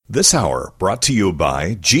This hour brought to you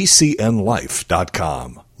by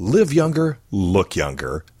GCNLife.com. Live younger, look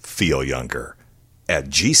younger, feel younger at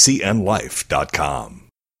GCNLife.com.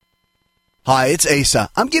 Hi, it's Asa.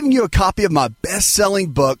 I'm giving you a copy of my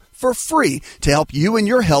best-selling book for free to help you in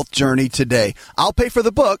your health journey today. I'll pay for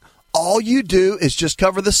the book. All you do is just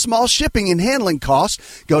cover the small shipping and handling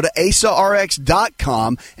costs. Go to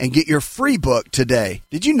AsaRx.com and get your free book today.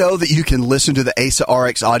 Did you know that you can listen to the Asa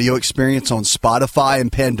RX audio experience on Spotify and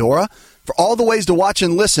Pandora? For all the ways to watch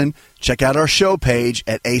and listen, check out our show page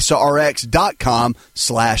at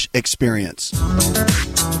AsaRx.com/experience.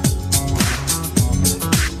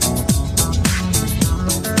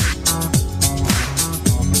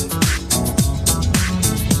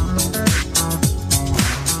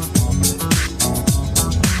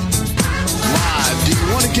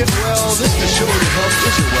 Get well. This is the show where your health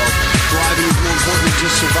is your wealth. Thriving is more important than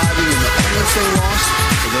just surviving, and the only thing lost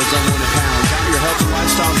for those unwanted pounds. I'm your health and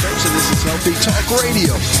lifestyle coach, and this is Healthy Talk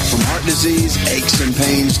Radio. From heart disease, aches and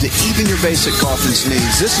pains, to even your basic cough and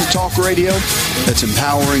sneeze, this is Talk Radio that's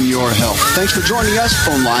empowering your health. Thanks for joining us.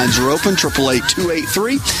 Phone lines are open,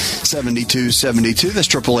 888-283-7272. That's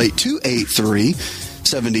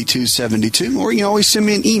 888-283-7272, or you can always send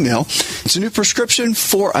me an email. It's a new prescription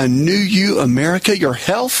for a new you, America. Your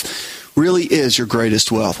health really is your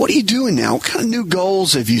greatest wealth. What are you doing now? What kind of new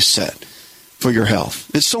goals have you set for your health?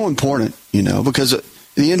 It's so important, because at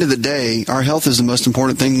the end of the day, our health is the most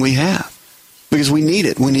important thing we have, because we need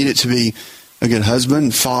it. We need it to be a good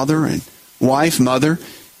husband, father, and wife, mother,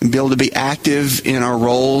 and be able to be active in our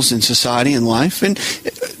roles in society and life. And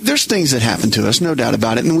there's things that happen to us, no doubt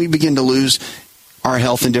about it, and we begin to lose our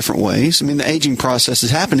health in different ways. I mean, the aging process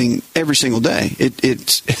is happening every single day.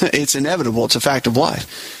 It's inevitable. It's a fact of life.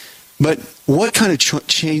 But what kind of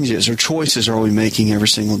changes or choices are we making every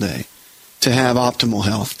single day to have optimal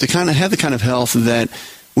health, to kind of have the kind of health that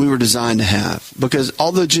we were designed to have? Because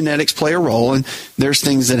although genetics play a role, and there's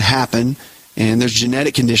things that happen, and there's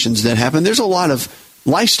genetic conditions that happen, there's a lot of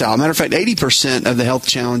lifestyle. Matter of fact, 80% of the health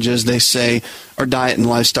challenges, they say, are diet and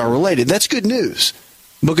lifestyle related. That's good news.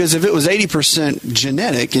 Because if it was 80%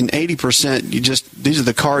 genetic and 80% these are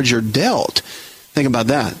the cards you're dealt, think about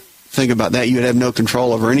that. Think about that. You would have no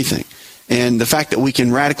control over anything. And the fact that we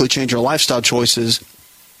can radically change our lifestyle choices,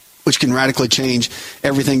 which can radically change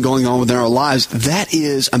everything going on within our lives, that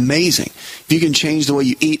is amazing. If you can change the way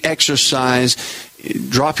you eat, exercise,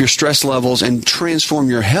 drop your stress levels, and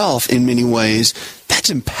transform your health in many ways,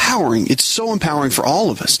 that's empowering. It's so empowering for all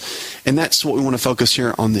of us. And that's what we want to focus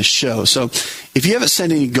here on this show. So if you haven't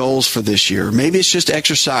set any goals for this year, maybe it's just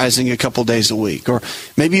exercising a couple days a week, or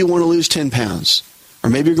maybe you want to lose 10 pounds, or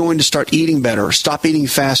maybe you're going to start eating better, or stop eating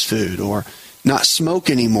fast food, or not smoke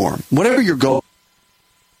anymore. Whatever your goal,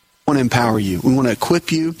 we want to empower you. We want to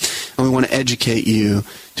equip you, and we want to educate you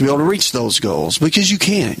to be able to reach those goals, because you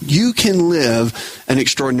can. You can live an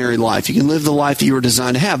extraordinary life. You can live the life that you were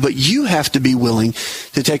designed to have, but you have to be willing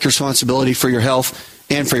to take responsibility for your health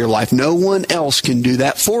and for your life. No one else can do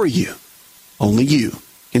that for you. Only you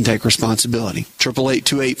can take responsibility.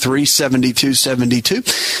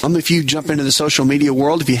 888-283-7272. If you jump into the social media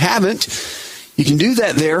world, if you haven't, you can do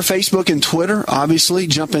that there, Facebook and Twitter. Obviously,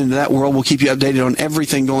 jump into that world. We'll keep you updated on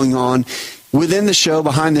everything going on within the show,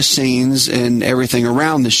 behind the scenes, and everything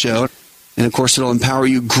around the show. And, of course, it'll empower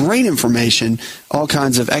you. Great information. All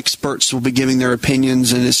kinds of experts will be giving their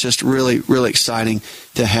opinions, and it's just really, really exciting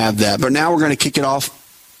to have that. But now we're going to kick it off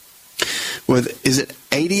with, is it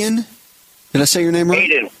Aidan? Did I say your name right?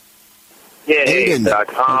 Aidan. Yeah, Aidan.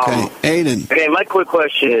 Okay, Aidan. Okay, my quick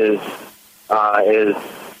question is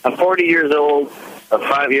I'm 40 years old.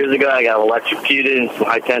 5 years ago, I got electrocuted in some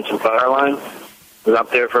high-tension power lines. I was up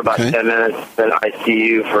there for about 10 minutes, then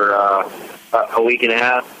ICU for a week and a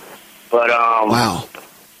half. But, wow.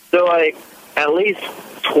 So, at least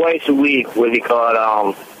twice a week, what do you call it,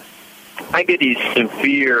 I get these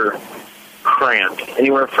severe cramps.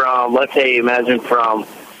 Anywhere from, let's say, imagine from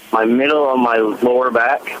my middle of my lower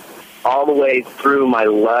back all the way through my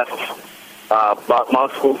left butt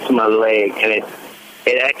muscles to my leg. And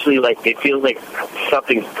it actually, it feels like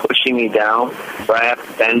something's pushing me down where I have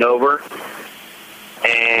to bend over.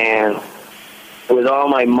 And with all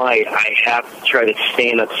my might, I have to try to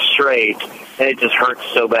stand up straight, and it just hurts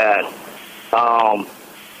so bad. I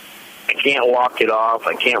can't walk it off.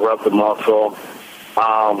 I can't rub the muscle.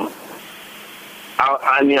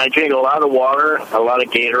 I drink a lot of water, a lot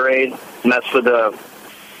of Gatorade, mess with the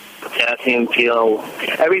potassium peel.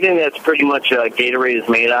 Everything that's pretty much Gatorade is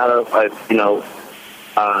made out of, I've,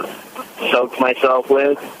 soaked myself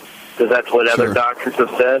with, because that's what other doctors have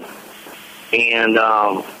said. And,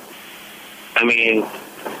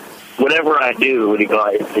 whatever I do,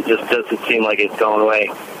 it just doesn't seem like it's going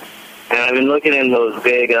away. And I've been looking in those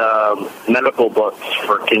big medical books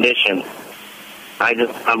for conditions.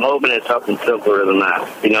 I'm hoping it's something simpler than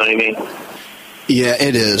that. You know what I mean? Yeah,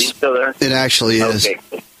 it is. Are you still there? It actually is.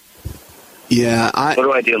 Okay. Yeah. What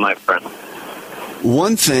do I do, my friend?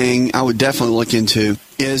 One thing I would definitely look into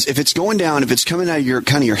is if it's going down, if it's coming out of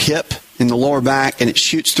your hip in the lower back and it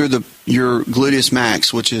shoots through your gluteus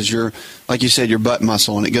max, which is like you said, your butt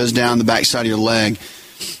muscle, and it goes down the back side of your leg.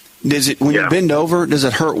 When you bend over, does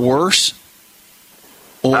it hurt worse?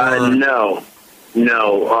 Or no.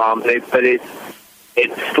 But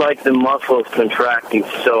it's like the muscle is contracting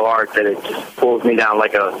so hard that it just pulls me down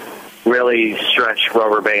like a really stretched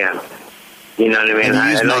rubber band. You know what I mean?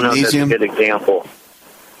 I don't know if that's a good example.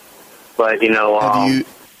 But,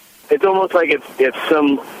 it's almost like if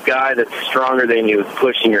some guy that's stronger than you is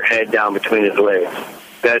pushing your head down between his legs.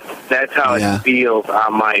 That's how it feels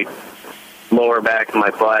on my lower back and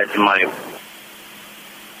my butt and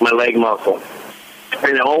my leg muscle.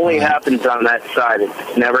 And it only happens on that side.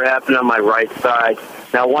 It's never happened on my right side.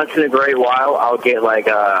 Now, once in a great while, I'll get like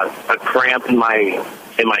a cramp in my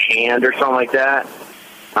hand or something like that.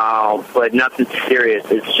 But nothing serious.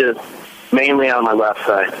 It's just mainly on my left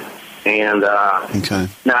side. And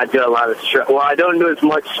now I do a lot of Well, I don't do as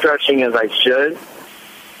much stretching as I should.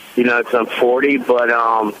 Because I'm 40. But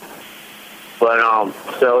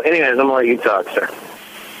so anyways, I'm gonna let you talk, sir.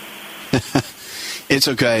 It's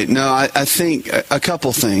okay. No, I think a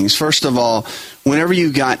couple things. First of all, whenever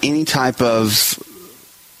you got any type of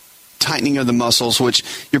tightening of the muscles, which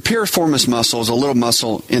your piriformis muscle is a little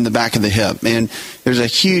muscle in the back of the hip, and there's a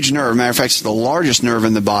huge nerve. Matter of fact, it's the largest nerve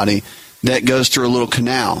in the body that goes through a little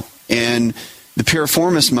canal. And the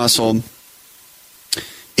piriformis muscle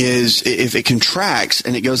is, if it contracts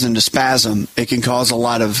and it goes into spasm, it can cause a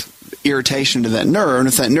lot of irritation to that nerve. And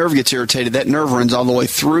if that nerve gets irritated, that nerve runs all the way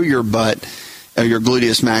through your butt, your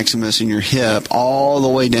gluteus maximus and your hip, all the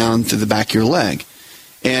way down to the back of your leg.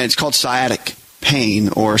 And it's called sciatic pain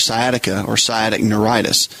or sciatica or sciatic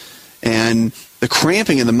neuritis. And the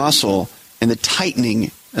cramping of the muscle and the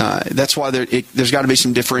tightening, that's why there's got to be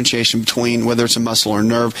some differentiation between whether it's a muscle or a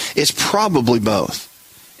nerve. It's probably both.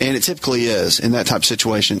 And it typically is in that type of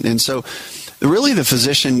situation. And so really the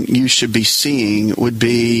physician you should be seeing would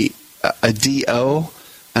be a DO,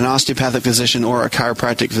 an osteopathic physician, or a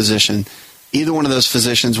chiropractic physician. Either one of those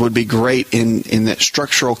physicians would be great in that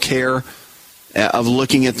structural care of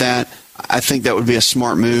looking at that. I think that would be a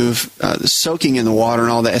smart move. Soaking in the water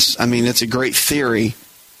and all that, it's a great theory,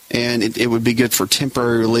 and it would be good for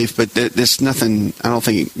temporary relief, but there's nothing, I don't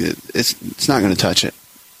think, it's not going to touch it,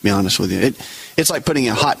 to be honest with you. It's like putting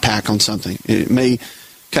a hot pack on something. It may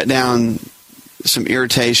cut down some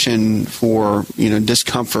irritation for,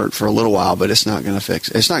 discomfort for a little while, but it's not going to fix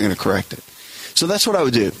it. It's not going to correct it. So that's what I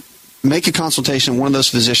would do. Make a consultation with one of those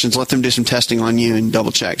physicians, let them do some testing on you and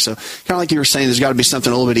double check. So kind of like you were saying, there's got to be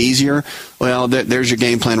something a little bit easier. Well, there's your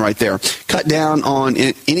game plan right there. Cut down on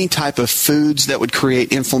any type of foods that would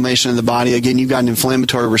create inflammation in the body. Again, you've got an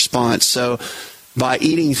inflammatory response. So by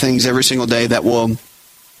eating things every single day that will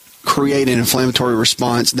create an inflammatory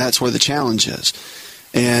response, that's where the challenge is.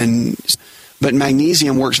 But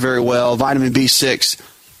magnesium works very well. Vitamin B6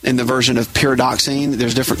 in the version of pyridoxine.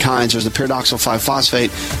 There's different kinds. There's the pyridoxal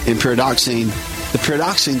 5-phosphate and pyridoxine. The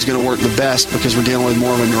pyridoxine is going to work the best because we're dealing with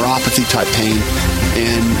more of a neuropathy type pain,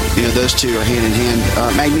 and those two are hand in hand.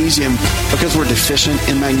 Magnesium, because we're deficient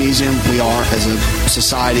in magnesium, we are as a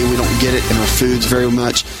society. We don't get it in our foods very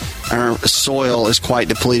much. Our soil is quite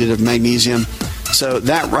depleted of magnesium. So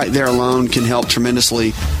that right there alone can help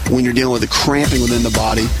tremendously when you're dealing with the cramping within the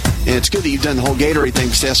body. And it's good that you've done the whole Gatorade thing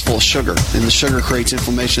because that's full of sugar. And the sugar creates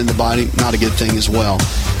inflammation in the body. Not a good thing as well.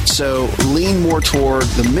 So lean more toward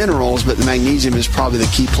the minerals, but the magnesium is probably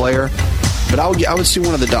the key player. But I would see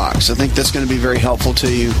one of the docs. I think that's going to be very helpful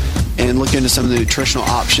to you. And look into some of the nutritional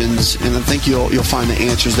options. And I think you'll find the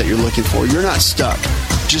answers that you're looking for. You're not stuck.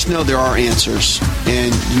 Just know there are answers.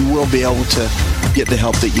 And you will be able to get the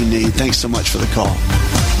help that you need. Thanks so much for the call.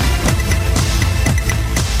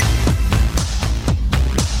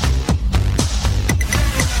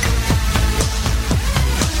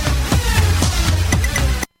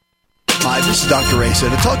 Hi, this is Dr. Asa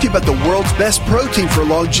to talk to you about the world's best protein for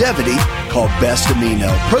longevity called Best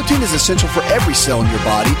Amino. Protein is essential for every cell in your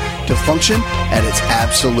body to function at its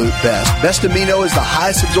absolute best. Best Amino is the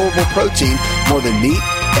highest absorbable protein, more than meat,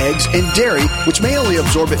 eggs, and dairy, which may only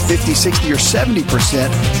absorb at 50, 60, or 70%.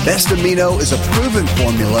 Best Amino is a proven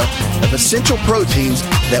formula of essential proteins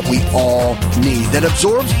that we all need that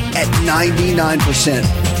absorbs at 99%.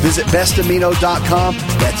 Visit bestamino.com.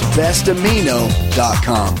 That's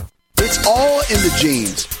bestamino.com. It's all in the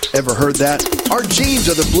genes. Ever heard that? Our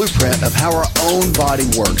genes are the blueprint of how our own body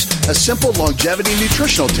works. A simple longevity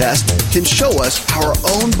nutritional test can show us our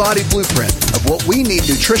own body blueprint of what we need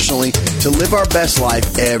nutritionally to live our best life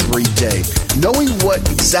every day. Knowing what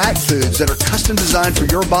exact foods that are custom designed for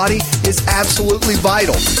your body is absolutely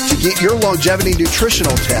vital. To get your longevity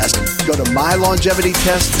nutritional test, go to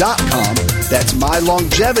mylongevitytest.com. That's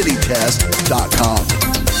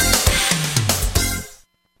mylongevitytest.com.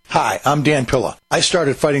 Hi, I'm Dan Pilla. I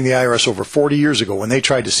started fighting the IRS over 40 years ago when they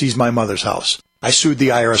tried to seize my mother's house. I sued the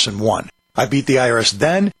IRS and won. I beat the IRS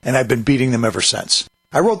then, and I've been beating them ever since.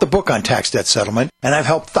 I wrote the book on tax debt settlement, and I've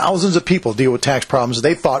helped thousands of people deal with tax problems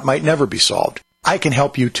they thought might never be solved. I can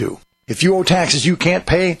help you too. If you owe taxes you can't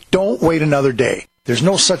pay, don't wait another day. There's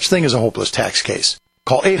no such thing as a hopeless tax case.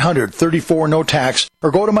 Call 800-34-NO-TAX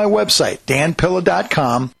or go to my website,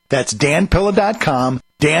 danpilla.com. That's danpilla.com,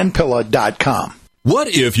 danpilla.com. What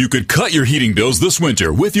if you could cut your heating bills this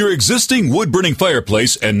winter with your existing wood-burning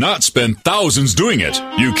fireplace and not spend thousands doing it?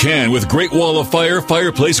 You can with Great Wall of Fire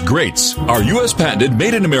fireplace grates. Our U.S. patented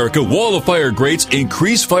made-in-America Wall of Fire grates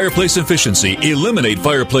increase fireplace efficiency, eliminate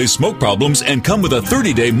fireplace smoke problems, and come with a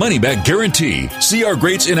 30-day money-back guarantee. See our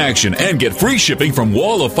grates in action and get free shipping from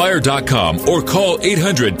walloffire.com or call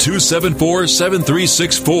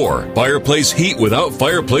 800-274-7364. Fireplace heat without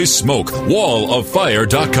fireplace smoke.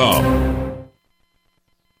 walloffire.com.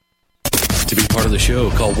 To be part of the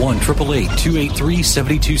show, call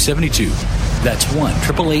 1-888-283-7272. That's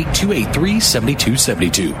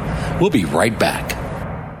 1-888-283-7272. We'll be right back.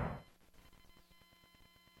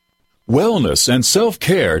 Wellness and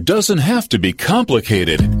self-care doesn't have to be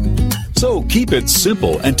complicated. So keep it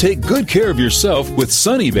simple and take good care of yourself with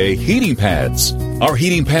Sunny Bay heating pads. Our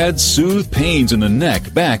heating pads soothe pains in the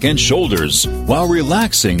neck, back, and shoulders while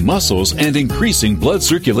relaxing muscles and increasing blood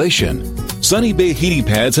circulation. Sunny Bay heating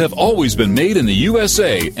pads have always been made in the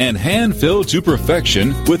USA and hand-filled to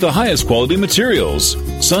perfection with the highest quality materials.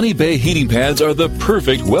 Sunny Bay heating pads are the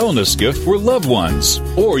perfect wellness gift for loved ones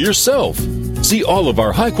or yourself. See all of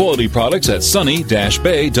our high-quality products at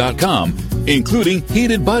sunny-bay.com, including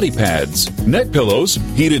heated body pads, neck pillows,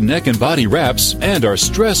 heated neck and body wraps, and our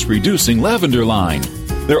stress-reducing lavender line.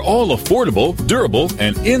 They're all affordable, durable,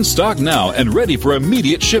 and in stock now and ready for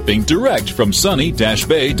immediate shipping direct from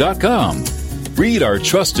sunny-bay.com. Read our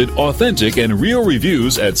trusted, authentic, and real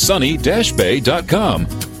reviews at sunny-bay.com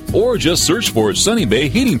or just search for Sunny Bay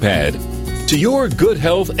Heating Pad. To your good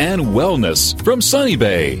health and wellness from Sunny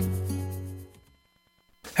Bay.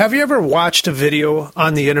 Have you ever watched a video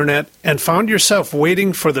on the internet and found yourself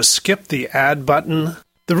waiting for the skip the ad button?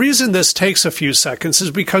 The reason this takes a few seconds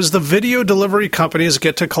is because the video delivery companies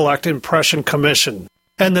get to collect impression commission,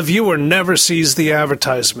 and the viewer never sees the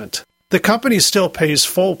advertisement. The company still pays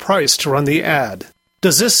full price to run the ad.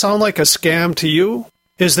 Does this sound like a scam to you?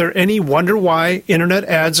 Is there any wonder why internet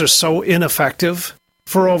ads are so ineffective?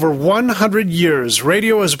 For over 100 years,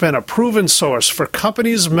 radio has been a proven source for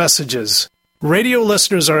companies' messages. Radio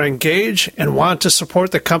listeners are engaged and want to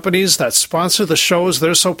support the companies that sponsor the shows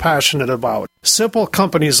they're so passionate about. Simple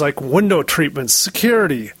companies like window treatments,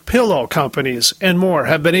 security, pillow companies, and more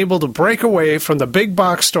have been able to break away from the big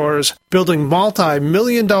box stores, building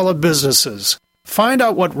multi-million-dollar businesses. Find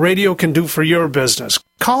out what radio can do for your business.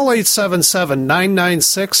 Call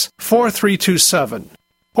 877-996-4327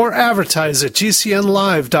 or advertise at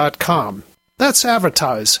gcnlive.com. That's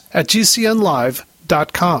advertise at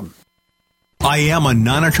gcnlive.com. I am a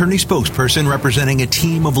non-attorney spokesperson representing a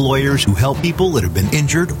team of lawyers who help people that have been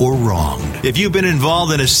injured or wronged. If you've been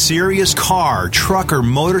involved in a serious car, truck, or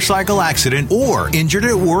motorcycle accident or injured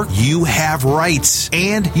at work, you have rights,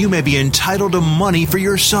 and you may be entitled to money for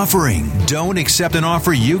your suffering. Don't accept an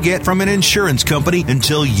offer you get from an insurance company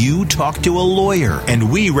until you talk to a lawyer,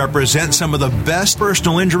 and we represent some of the best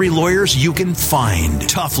personal injury lawyers you can find.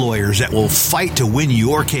 Tough lawyers that will fight to win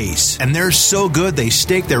your case, and they're so good they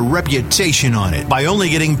stake their reputation on it by only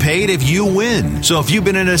getting paid if you win. So if you've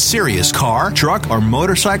been in a serious car, truck, or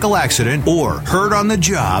motorcycle accident or hurt on the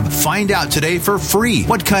job, find out today for free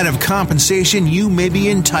what kind of compensation you may be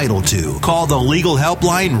entitled to. Call the legal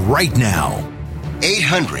helpline right now.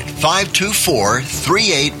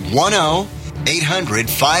 800-524-3810.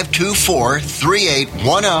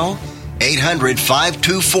 800-524-3810.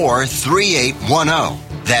 800-524-3810.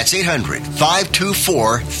 That's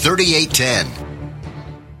 800-524-3810.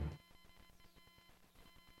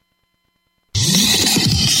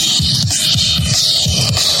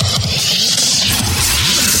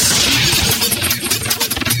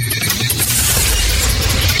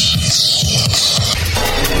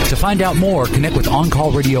 To find out more, connect with On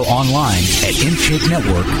Call Radio online at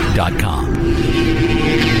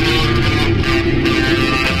InShapeNetwork.com.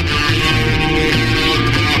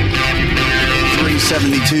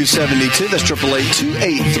 888-283-7272. That's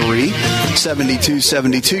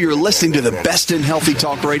 888-283-7272. You're listening to the best in healthy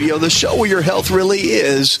talk radio, the show where your health really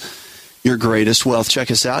is your greatest wealth. Check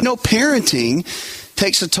us out. No, parenting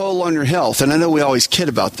takes a toll on your health. And I know we always kid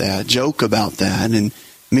about that, joke about that, and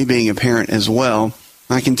me being a parent as well.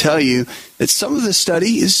 I can tell you that some of the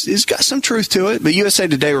study is got some truth to it, but USA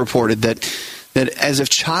Today reported that as if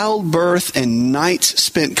childbirth and nights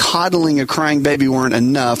spent coddling a crying baby weren't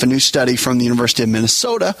enough, a new study from the University of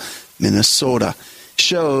Minnesota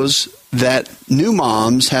shows that new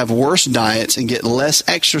moms have worse diets and get less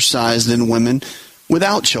exercise than women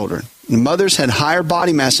without children. Mothers had higher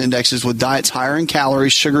body mass indexes with diets higher in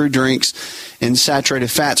calories, sugary drinks, and saturated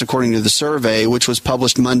fats, according to the survey, which was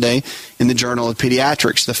published Monday in the Journal of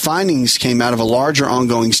Pediatrics. The findings came out of a larger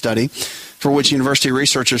ongoing study for which university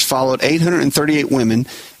researchers followed 838 women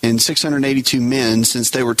and 682 men since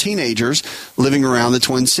they were teenagers living around the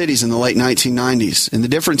Twin Cities in the late 1990s. And the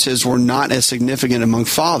differences were not as significant among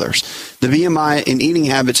fathers. The BMI and eating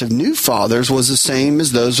habits of new fathers was the same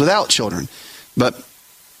as those without children. But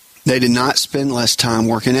they did not spend less time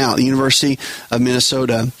working out. The University of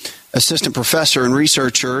Minnesota assistant professor and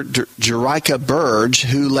researcher Jerika Burge,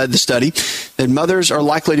 who led the study, that mothers are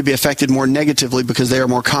likely to be affected more negatively because they are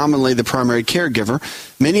more commonly the primary caregiver.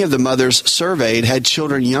 Many of the mothers surveyed had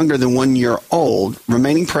children younger than 1 year old.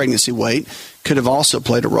 Remaining pregnancy weight could have also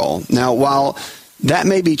played a role. Now, while that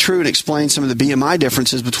may be true and explain some of the BMI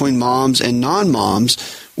differences between moms and non-moms,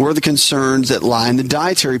 were the concerns that lie in the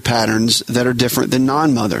dietary patterns that are different than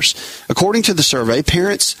non-mothers. According to the survey,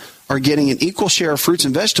 parents are getting an equal share of fruits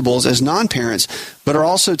and vegetables as non-parents, but are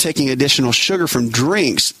also taking additional sugar from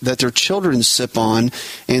drinks that their children sip on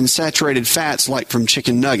and saturated fats like from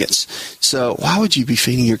chicken nuggets. So why would you be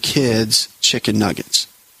feeding your kids chicken nuggets?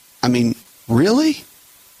 I mean, really?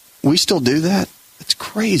 We still do that? It's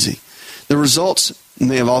crazy. The results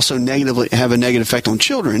may have also have a negative effect on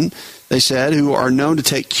children, they said, who are known to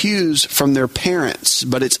take cues from their parents,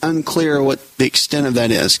 but it's unclear what the extent of that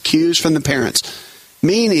is. Cues from the parents,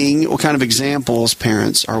 meaning what kind of examples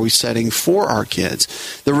parents are we setting for our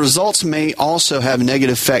kids. The results may also have a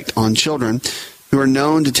negative effect on children who are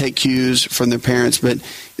known to take cues from their parents, but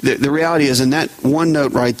the reality is, in that one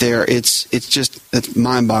note right there, it's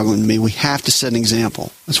mind-boggling to me. We have to set an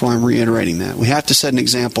example. That's why I'm reiterating that. We have to set an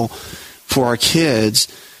example for our kids.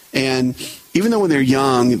 And even though when they're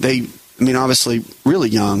young, obviously really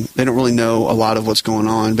young, they don't really know a lot of what's going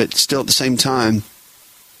on, but still at the same time,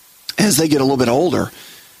 as they get a little bit older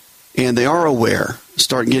and they are aware,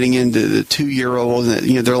 start getting into the 2-year-old,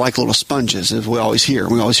 they're like little sponges, as we always hear.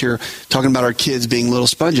 We always hear talking about our kids being little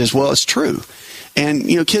sponges. Well, it's true. And,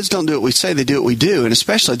 kids don't do what we say, they do what we do. And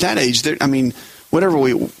especially at that age, whatever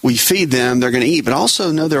we feed them, they're going to eat, but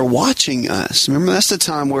also know they're watching us. Remember, that's the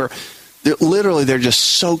time where they're just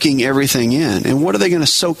soaking everything in. And what are they going to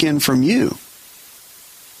soak in from you?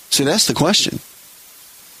 See, that's the question.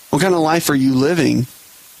 What kind of life are you living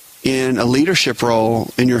in a leadership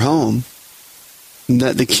role in your home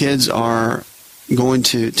that the kids are going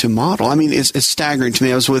to model? I mean, it's staggering to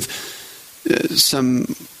me. I was with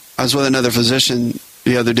another physician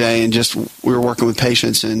the other day, and we were working with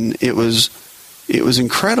patients, and it was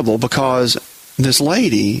incredible because this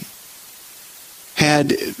lady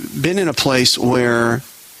had been in a place where,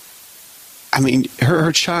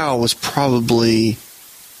 her child was probably,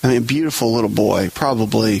 a beautiful little boy,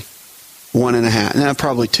 probably 1.5,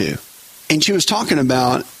 probably 2. And she was talking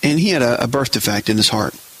about, and he had a birth defect in his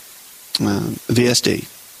heart, VSD,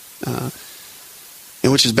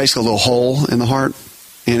 which is basically a little hole in the heart,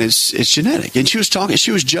 and it's genetic. And she was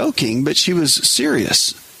joking, but she was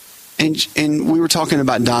serious. And we were talking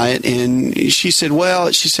about diet, and she said,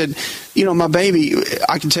 my baby,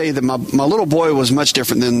 I can tell you that my little boy was much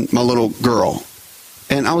different than my little girl.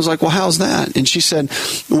 And I was like, well, how's that? And she said,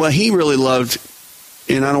 well, he really loved,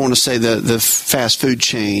 and I don't want to say the fast food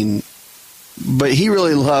chain, but he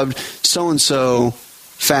really loved so-and-so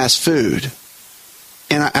fast food.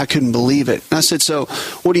 And I couldn't believe it. And I said, so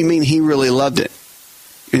what do you mean he really loved it?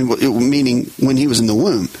 Meaning when he was in the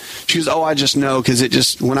womb. She goes, I just know because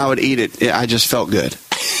when I would eat it, I just felt good.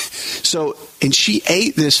 So, and she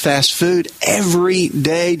ate this fast food every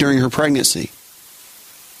day during her pregnancy.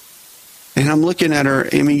 And I'm looking at her,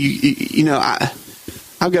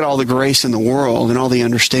 I've got all the grace in the world and all the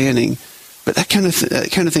understanding, but that kind of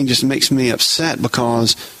thing just makes me upset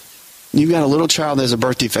because you've got a little child that has a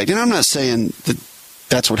birth defect. And I'm not saying that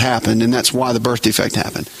that's what happened and that's why the birth defect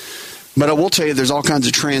happened. But I will tell you there's all kinds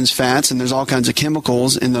of trans fats and there's all kinds of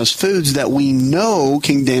chemicals in those foods that we know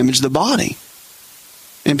can damage the body.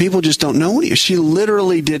 And people just don't know. She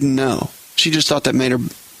literally didn't know. She just thought that made her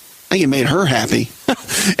think it made her happy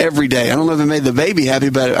every day. I don't know if it made the baby happy,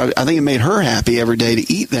 but I think it made her happy every day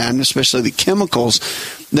to eat that, and especially the chemicals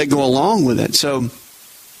that go along with it. So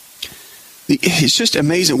it's just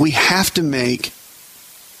amazing. We have to make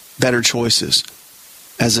better choices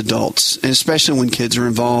as adults, and especially when kids are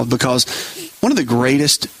involved, because one of the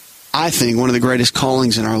greatest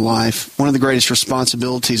callings in our life, one of the greatest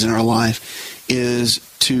responsibilities in our life is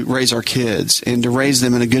to raise our kids and to raise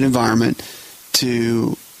them in a good environment,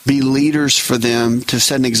 to be leaders for them, to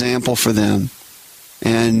set an example for them.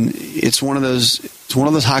 And it's one of those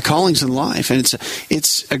high callings in life, and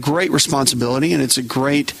it's a great responsibility, and there's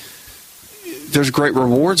great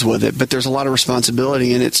rewards with it, but there's a lot of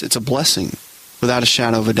responsibility, and it's a blessing without a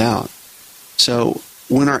shadow of a doubt. So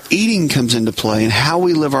when our eating comes into play and how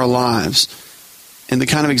we live our lives and the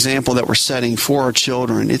kind of example that we're setting for our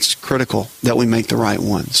children, it's critical that we make the right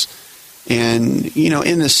ones. And,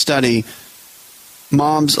 in this study,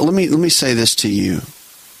 moms, let me say this to you.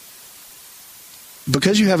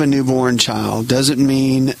 Because you have a newborn child doesn't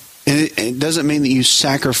mean that you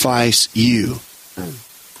sacrifice you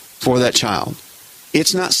for that child.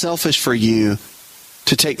 It's not selfish for you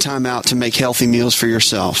to take time out to make healthy meals for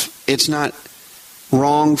yourself. It's not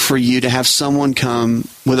wrong for you to have someone come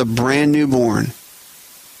with a brand newborn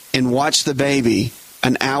and watch the baby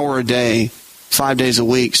an hour a day, 5 days a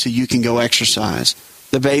week, so you can go exercise.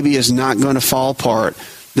 The baby is not going to fall apart.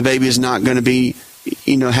 The baby is not going to be,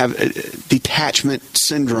 have detachment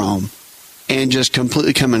syndrome and just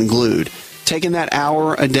completely come unglued. Taking that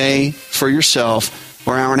hour a day for yourself,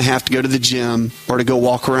 or hour and a half to go to the gym, or to go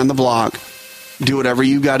walk around the block, do whatever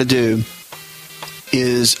you got to do,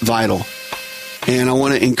 is vital. And I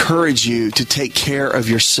want to encourage you to take care of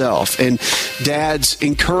yourself. And dads,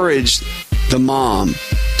 encourage the mom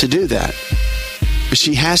to do that. But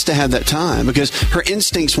she has to have that time, because her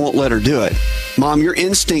instincts won't let her do it. Mom, your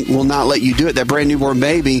instinct will not let you do it. That brand newborn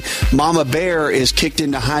baby, Mama Bear is kicked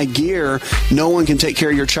into high gear. No one can take care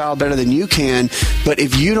of your child better than you can. But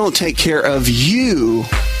if you don't take care of you,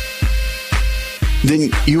 then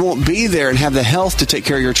you won't be there and have the health to take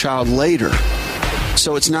care of your child later.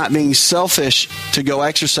 So it's not being selfish to go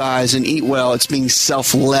exercise and eat well. It's being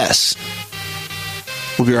selfless.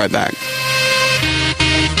 We'll be right back.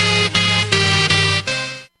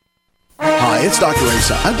 Hi, it's Dr.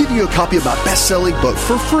 Asa. I'm giving you a copy of my best-selling book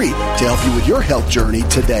for free to help you with your health journey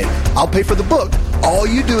today. I'll pay for the book. All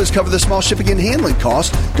you do is cover the small shipping and handling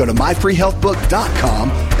costs. Go to myfreehealthbook.com.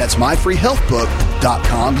 That's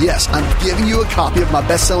myfreehealthbook.com. Yes, I'm giving you a copy of my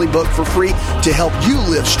best-selling book for free to help you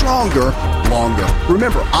live stronger, longer.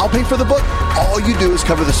 Remember, I'll pay for the book. All you do is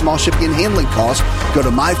cover the small shipping and handling costs. Go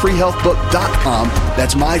to myfreehealthbook.com.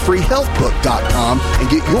 That's myfreehealthbook.com and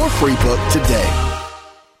get your free book today.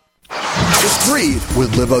 Just breathe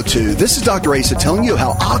with LiveO2. This is Dr. Asa telling you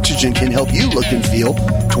how oxygen can help you look and feel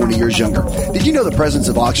 20 years younger. Did you know the presence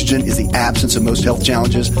of oxygen is the absence of most health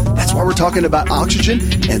challenges? That's why we're talking about oxygen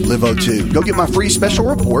and LiveO2. Go get my free special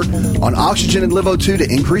report on oxygen and LiveO2 to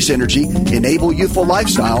increase energy, enable youthful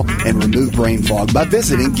lifestyle, and remove brain fog by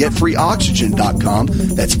visiting getfreeoxygen.com.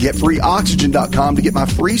 That's getfreeoxygen.com to get my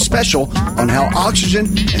free special on how oxygen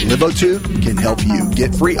and LiveO2 can help you.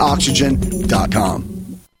 Getfreeoxygen.com.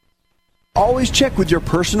 Always check with your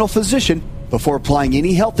personal physician before applying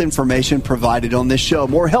any health information provided on this show.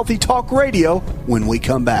 More Healthy Talk Radio when we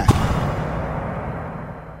come back.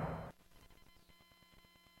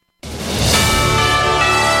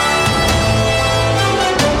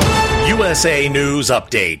 USA News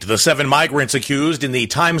Update. The 7 migrants accused in the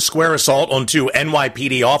Times Square assault on 2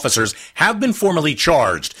 NYPD officers have been formally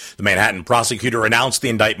charged. The Manhattan prosecutor announced the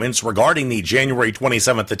indictments regarding the January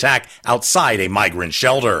 27th attack outside a migrant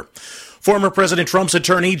shelter. Former President Trump's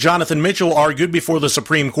attorney, Jonathan Mitchell, argued before the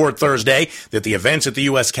Supreme Court Thursday that the events at the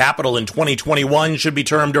U.S. Capitol in 2021 should be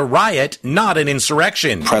termed a riot, not an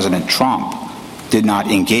insurrection. President Trump did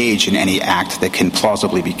not engage in any act that can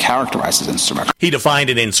plausibly be characterized as insurrection. He defined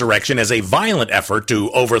an insurrection as a violent effort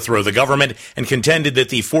to overthrow the government and contended that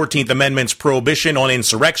the 14th Amendment's prohibition on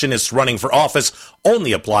insurrectionists running for office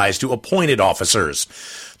only applies to appointed officers.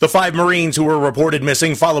 The 5 Marines who were reported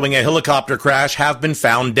missing following a helicopter crash have been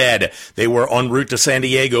found dead. They were en route to San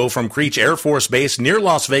Diego from Creech Air Force Base near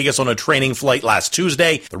Las Vegas on a training flight last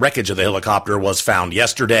Tuesday. The wreckage of the helicopter was found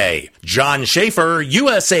yesterday. John Schaefer,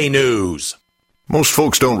 USA News. Most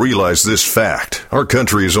folks don't realize this fact. Our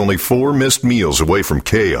country is only 4 missed meals away from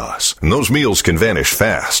chaos, and those meals can vanish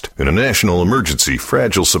fast. In a national emergency,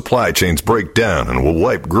 fragile supply chains break down and will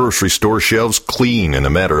wipe grocery store shelves clean in a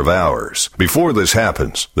matter of hours. Before this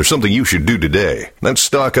happens, there's something you should do today. That's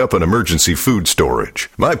stock up on emergency food storage.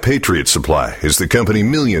 My Patriot Supply is the company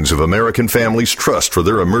millions of American families trust for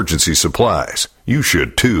their emergency supplies. You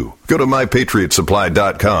should too. Go to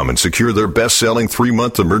MyPatriotSupply.com and secure their best-selling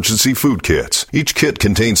 3-month emergency food kits. Each kit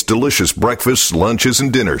contains delicious breakfasts, lunches,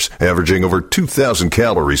 and dinners, averaging over 2,000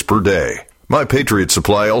 calories per day. My Patriot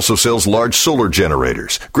Supply also sells large solar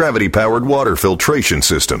generators, gravity-powered water filtration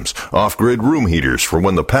systems, off-grid room heaters for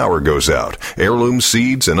when the power goes out, heirloom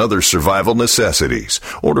seeds, and other survival necessities.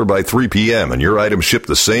 Order by 3 p.m. and your items ship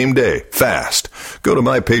the same day, fast. Go to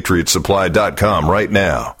MyPatriotSupply.com right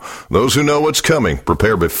now. Those who know what's coming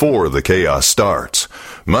prepare before the chaos starts.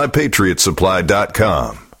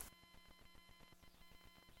 MyPatriotSupply.com.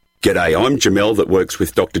 G'day, I'm Jamel that works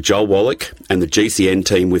with Dr. Joel Wallach and the GCN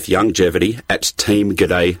team with Longevity at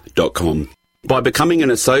teamg'day.com. By becoming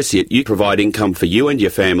an associate, you provide income for you and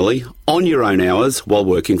your family on your own hours while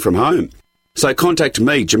working from home. So contact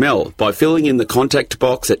me, Jamel, by filling in the contact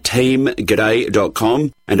box at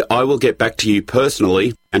teamg'day.com and I will get back to you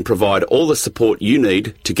personally and provide all the support you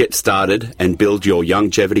need to get started and build your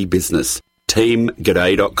longevity business.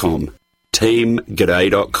 teamg'day.com.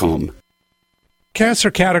 teamg'day.com.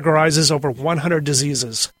 Cancer categorizes over 100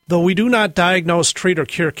 diseases. Though we do not diagnose, treat, or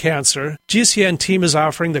cure cancer, GCN team is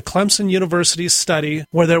offering the Clemson University study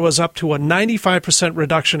where there was up to a 95%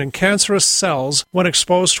 reduction in cancerous cells when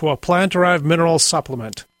exposed to a plant-derived mineral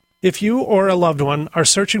supplement. If you or a loved one are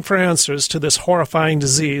searching for answers to this horrifying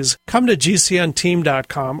disease, come to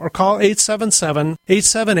GCNteam.com or call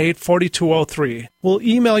 877-878-4203. We'll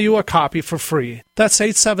email you a copy for free. That's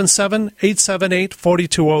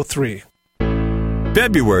 877-878-4203.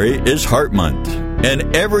 February is Heart Month,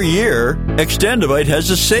 and every year, Extendivite has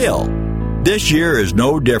a sale. This year is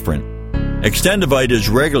no different. Extendivite is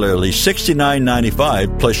regularly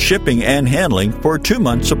 $69.95 plus shipping and handling for a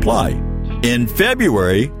 2-month supply. In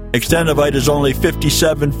February, Extendivite is only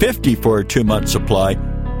 $57.50 for a 2-month supply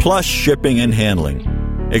plus shipping and handling.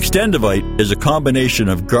 Extendivite is a combination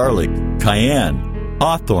of garlic, cayenne,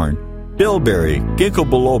 hawthorn, bilberry, ginkgo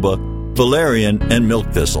biloba, valerian, and milk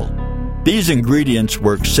thistle. These ingredients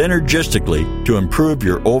work synergistically to improve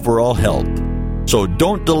your overall health. So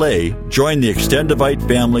don't delay. Join the Extendivite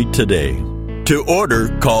family today. To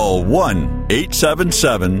order, call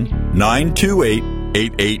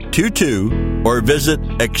 1-877-928-8822 or visit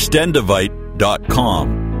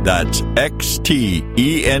extendivite.com. That's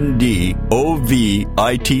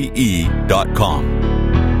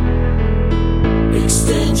XTENDOVITE.com.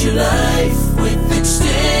 Extend your life with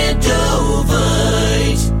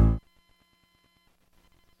Extendovite.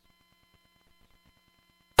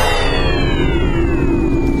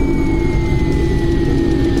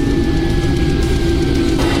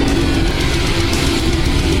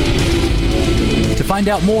 To find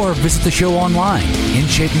out more, visit the show online,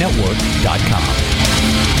 InShapeNetwork.com.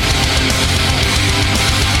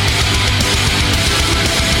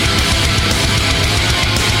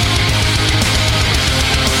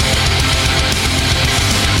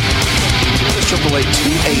 Triple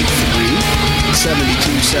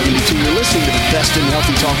 888-283-7272. You're listening to the best in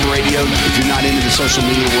healthy talk radio. If you're not into the social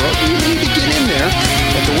media world, you need to get in there.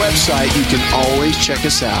 At the website, you can always check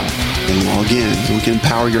us out and log in. So we can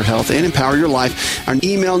empower your health and empower your life. Our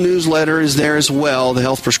email newsletter is there as well, the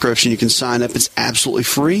health prescription. You can sign up. It's absolutely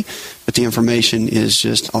free, but the information is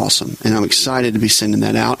just awesome. And I'm excited to be sending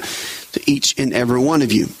that out to each and every one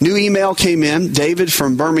of you. New email came in. David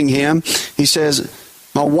from Birmingham. He says,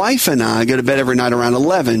 my wife and I go to bed every night around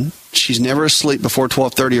 11. She's never asleep before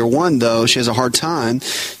 12:30 or 1, though. She has a hard time.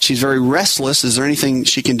 She's very restless. Is there anything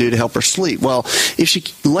she can do to help her sleep? Well, if she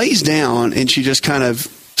lays down and she just kind of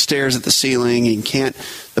stares at the ceiling and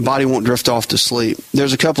the body won't drift off to sleep,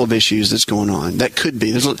 there's a couple of issues that's going on. That could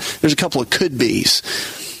be. There's a couple of could-bes.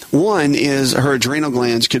 One is her adrenal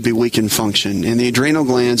glands could be weak in function, and the adrenal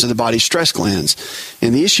glands are the body's stress glands.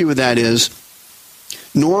 And the issue with that is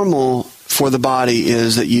normal for the body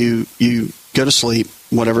is that you go to sleep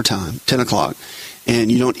whatever time, 10 o'clock, and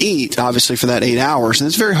you don't eat, obviously, for that 8 hours. And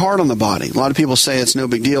it's very hard on the body. A lot of people say it's no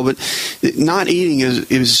big deal, but not eating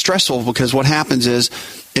is stressful because what happens is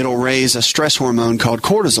it'll raise a stress hormone called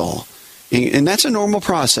cortisol. And that's a normal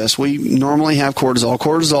process. We normally have cortisol.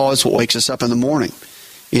 Cortisol is what wakes us up in the morning.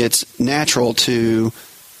 It's natural to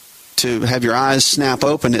have your eyes snap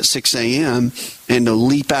open at 6 a.m. and to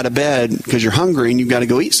leap out of bed because you're hungry and you've got to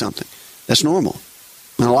go eat something. That's normal.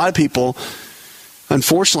 And a lot of people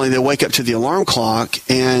unfortunately, they wake up to the alarm clock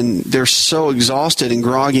and they're so exhausted and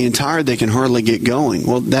groggy and tired they can hardly get going.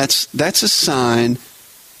 Well, that's a sign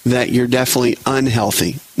that you're definitely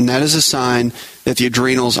unhealthy. And that is a sign that the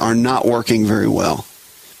adrenals are not working very well,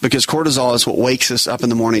 because cortisol is what wakes us up in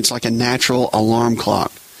the morning. It's like a natural alarm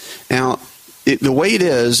clock. Now, the way it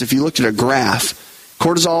is, if you looked at a graph,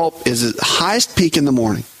 cortisol is at the highest peak in the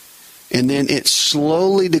morning, and then it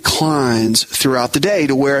slowly declines throughout the day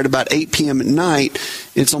to where at about 8 p.m. at night,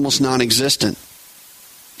 it's almost non-existent.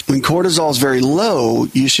 When cortisol is very low,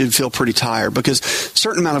 you should feel pretty tired, because a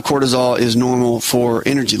certain amount of cortisol is normal for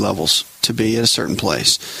energy levels to be at a certain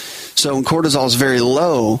place. So when cortisol is very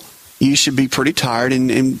low, you should be pretty tired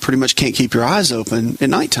and pretty much can't keep your eyes open at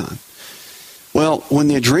nighttime. Well, when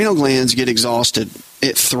the adrenal glands get exhausted,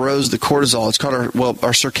 it throws the cortisol. It's called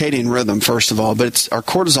our circadian rhythm, first of all, but our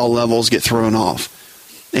cortisol levels get thrown off.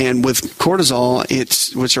 And with cortisol,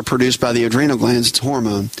 which are produced by the adrenal glands, it's a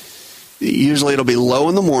hormone. Usually it'll be low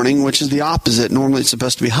in the morning, which is the opposite. Normally it's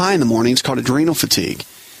supposed to be high in the morning. It's called adrenal fatigue.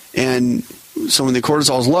 And so when the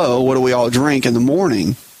cortisol is low, what do we all drink in the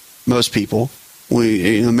morning? Most people,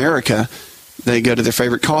 in America, they go to their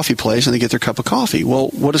favorite coffee place and they get their cup of coffee. Well,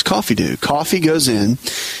 what does coffee do? Coffee goes in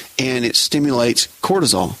and it stimulates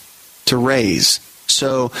cortisol to raise.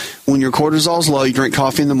 So when your cortisol is low, you drink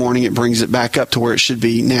coffee in the morning, it brings it back up to where it should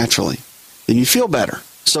be naturally. Then you feel better.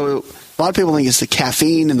 So a lot of people think it's the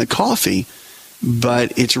caffeine in the coffee,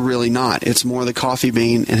 but it's really not. It's more the coffee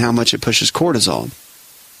bean and how much it pushes cortisol.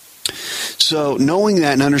 So knowing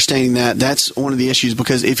that and understanding that, that's one of the issues,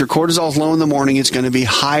 because if your cortisol is low in the morning, it's going to be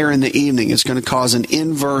higher in the evening. It's going to cause an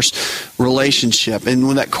inverse relationship. And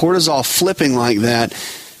with that cortisol flipping like that,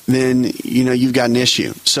 then you've got an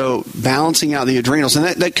issue. So balancing out the adrenals, and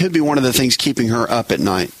that could be one of the things keeping her up at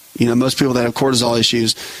night. Most people that have cortisol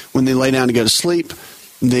issues, when they lay down to go to sleep,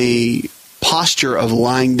 the posture of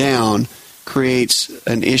lying down creates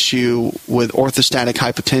an issue with orthostatic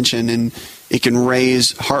hypotension, and it can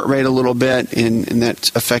raise heart rate a little bit, and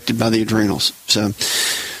that's affected by the adrenals. So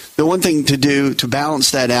the one thing to do to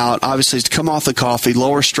balance that out, obviously, is to come off the coffee,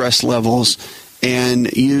 lower stress levels,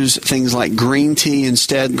 and use things like green tea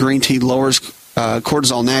instead. Green tea lowers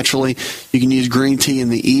cortisol naturally. You can use green tea in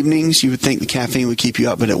the evenings. You would think the caffeine would keep you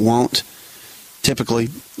up, but it won't, typically,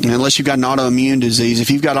 unless you've got an autoimmune disease.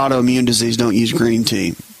 If you've got autoimmune disease, don't use green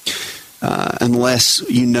tea. Unless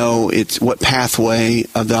you know it's what pathway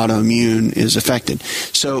of the autoimmune is affected.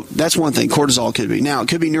 So that's one thing cortisol could be. Now, it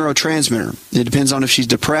could be neurotransmitter. It depends on if she's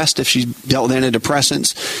depressed. If she's dealt with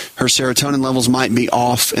antidepressants, her serotonin levels might be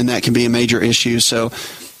off, and that can be a major issue. So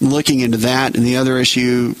looking into that. And the other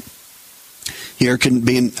issue here can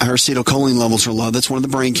be her acetylcholine levels are low. That's one of the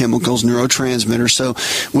brain chemicals, neurotransmitters. So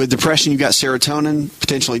with depression, you've got serotonin,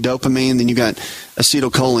 potentially dopamine, then you've got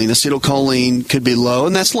acetylcholine. Acetylcholine could be low,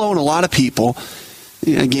 and that's low in a lot of people.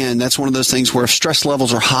 Again, that's one of those things where if stress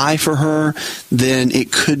levels are high for her, then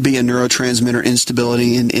it could be a neurotransmitter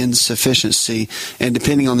instability and insufficiency. And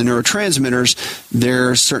depending on the neurotransmitters, there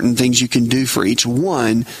are certain things you can do for each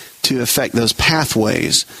one to affect those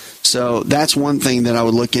pathways. So that's one thing that I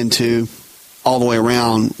would look into all the way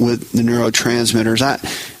around with the neurotransmitters.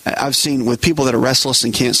 I've seen with people that are restless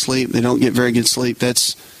and can't sleep, they don't get very good sleep.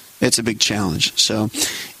 It's a big challenge. So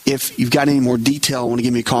if you've got any more detail, want to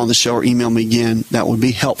give me a call on the show or email me again, that would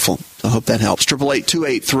be helpful. I hope that helps.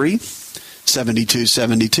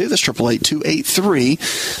 888-283-7272. That's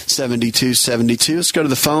 888-283-7272. Let's go to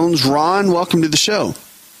the phones. Ron, welcome to the show.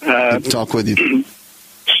 Good to talk with you.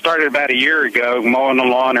 Started about a year ago, mowing the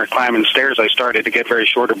lawn or climbing stairs. I started to get very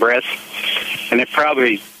short of breath, and it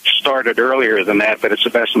probably started earlier than that, but it's the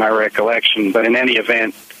best of my recollection. But in any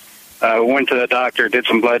event, went to the doctor, did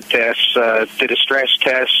some blood tests, did a stress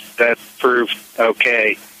test that proved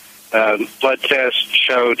okay. Blood test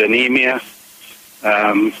showed anemia.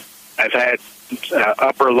 I've had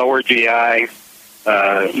upper lower GI,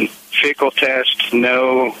 fecal test,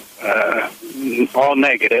 no, all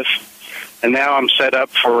negative. And now I'm set up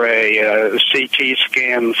for a CT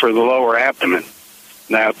scan for the lower abdomen.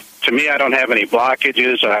 Now, to me, I don't have any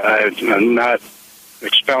blockages. I'm not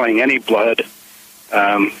expelling any blood.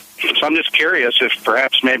 So I'm just curious if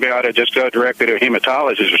perhaps maybe I ought to just go directly to a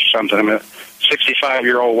hematologist or something. I'm a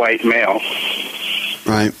 65-year-old white male.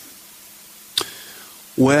 Right.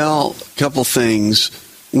 Well, a couple things.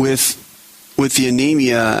 With the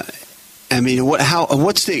anemia, I mean,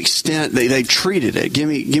 what's the extent they've treated it? Give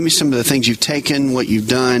me some of the things you've taken, what you've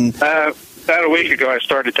done. About a week ago, I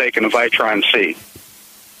started taking a Vitron C.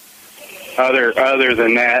 Other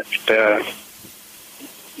than that, I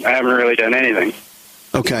haven't really done anything.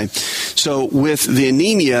 Okay, so with the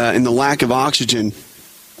anemia and the lack of oxygen,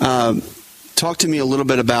 to talk to me a little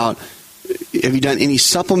bit about, have you done any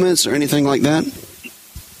supplements or anything like that?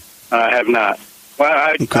 I have not. Well,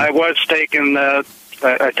 I was taking,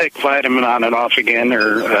 I take vitamin on and off again,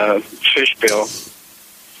 or fish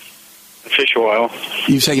oil.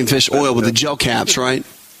 You've taken fish oil with the gel caps, right?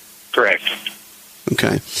 Correct.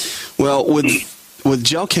 Okay. Well, with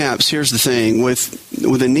gel caps, here's the thing.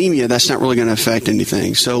 With anemia, that's not really going to affect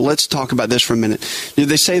anything. So let's talk about this for a minute. Did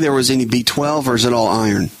they say there was any B12, or is it all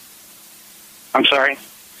iron? I'm sorry?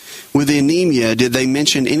 With the anemia, did they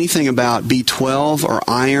mention anything about B12 or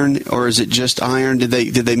iron, or is it just iron? Did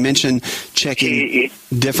they mention checking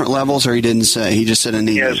different levels, or he didn't say? He just said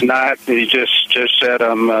anemia. He has not. He just said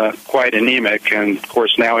I'm quite anemic, and of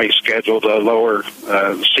course now he's scheduled a lower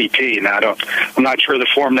CT. Now I'm not sure the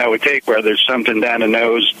form that would take, whether it's something down the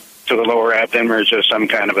nose to the lower abdomen, or just some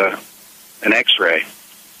kind of an X-ray.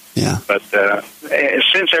 Yeah. But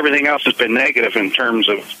since everything else has been negative in terms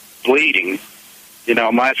of bleeding,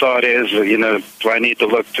 my thought is, do I need to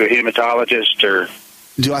look to a hematologist, or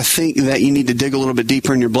do I think that you need to dig a little bit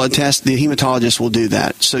deeper in your blood test? The hematologist will do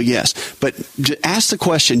that. So yes, but ask the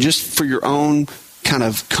question just for your own kind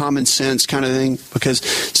of common sense kind of thing, because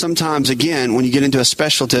sometimes, again, when you get into a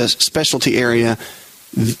specialty area,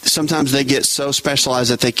 sometimes they get so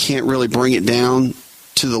specialized that they can't really bring it down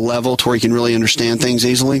to the level to where you can really understand things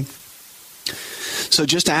easily. So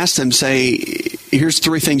just ask them, say, here's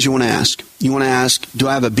 3 things you want to ask. You want to ask, do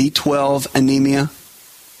I have a B12 anemia?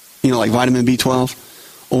 Like vitamin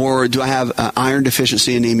B12? Or do I have iron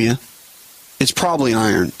deficiency anemia? It's probably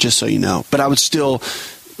iron, just so you know. But I would still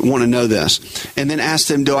want to know this. And then ask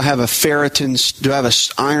them, do I have an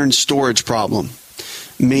iron storage problem?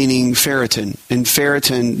 Meaning ferritin. And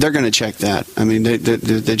ferritin, they're going to check that. I mean,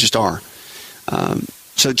 they just are.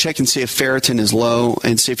 So check and see if ferritin is low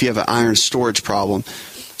and see if you have an iron storage problem.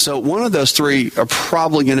 So one of those 3 are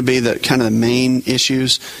probably going to be the kind of the main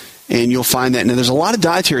issues, and you'll find that. Now, there's a lot of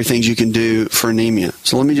dietary things you can do for anemia.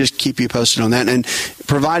 So let me just keep you posted on that. And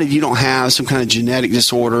provided you don't have some kind of genetic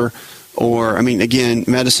disorder, or, I mean, again,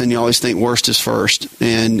 medicine, you always think worst is first,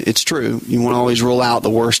 and it's true. You want to always rule out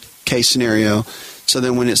the worst case scenario, so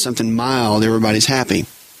then when it's something mild, everybody's happy.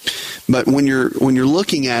 But when you're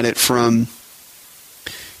looking at it from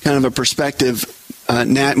kind of a perspective,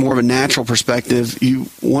 more of a natural perspective, you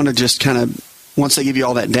want to just kind of, once they give you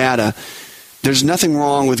all that data, there's nothing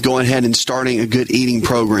wrong with going ahead and starting a good eating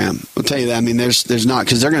program. I'll tell you that. I mean, there's not,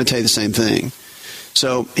 because they're going to tell you the same thing.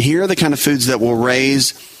 So here are the kind of foods that will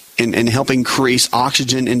raise and help increase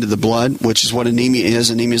oxygen into the blood, which is what anemia is.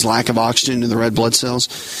 Anemia is lack of oxygen in the red blood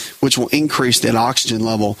cells, which will increase that oxygen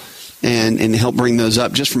level and help bring those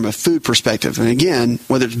up just from a food perspective. And again,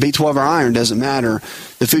 whether it's B12 or iron, doesn't matter.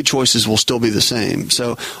 The food choices will still be the same.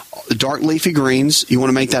 So dark leafy greens, you want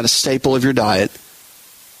to make that a staple of your diet.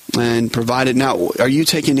 And provided, now, are you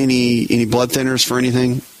taking any blood thinners for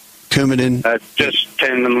anything? Coumadin? Just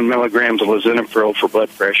 10 milligrams of lisinopril for blood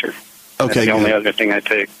pressure. Okay, that's the only other thing I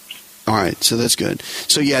take. All right, so that's good.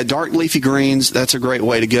 So yeah, dark leafy greens, that's a great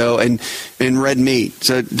way to go. And red meat.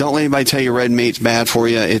 So don't let anybody tell you red meat's bad for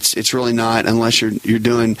you. It's really not, unless you're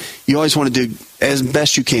doing, you always want to do as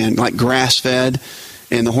best you can, like grass-fed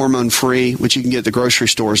and the hormone-free, which you can get at the grocery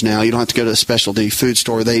stores now. You don't have to go to a specialty food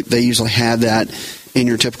store. They usually have that in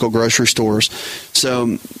your typical grocery stores.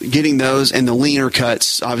 So getting those, and the leaner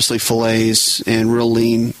cuts, obviously fillets and real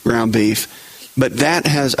lean ground beef. But that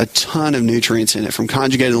has a ton of nutrients in it, from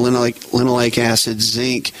conjugated linoleic acid,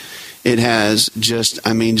 zinc. It has just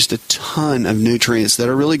a ton of nutrients that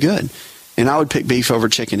are really good. And I would pick beef over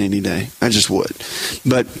chicken any day. I just would.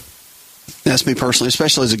 But that's me personally,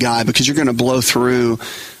 especially as a guy, because you're going to blow through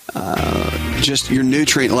just your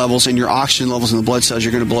nutrient levels and your oxygen levels in the blood cells.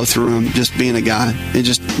 You're going to blow through them just being a guy.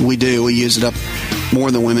 We use it up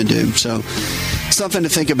more than women do. So something to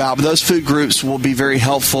think about. But those food groups will be very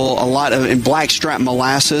helpful. In blackstrap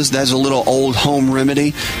molasses, that's a little old home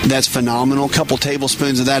remedy. That's phenomenal. A couple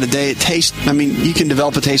tablespoons of that a day. It tastes, you can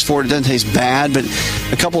develop a taste for it. It doesn't taste bad, but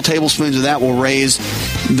a couple tablespoons of that will raise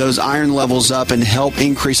those iron levels up and help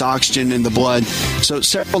increase oxygen in the blood. So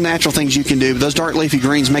several natural things you can do. But those dark leafy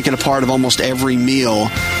greens make it a part of almost every meal,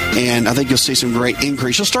 and I think you'll see some great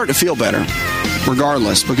increase. You'll start to feel better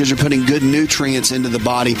regardless, because you're putting good nutrients into the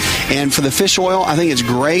body. And for the fish oil, I think it's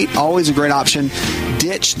great, always a great option.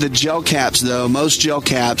 Ditch the gel caps, though. Most gel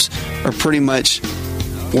caps are pretty much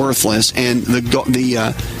worthless, and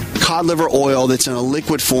the cod liver oil that's in a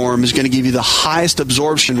liquid form is going to give you the highest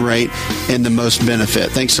absorption rate and the most benefit.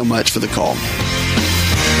 Thanks so much for the call.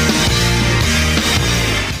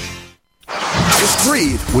 It's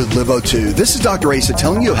Breathe with LiveO2. This is Dr. Asa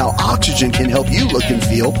telling you how oxygen can help you look and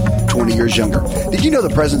feel 20 years younger. Did you know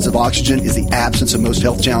the presence of oxygen is the absence of most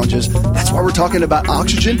health challenges? That's why we're talking about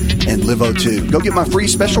oxygen and LiveO2. Go get my free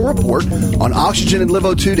special report on oxygen and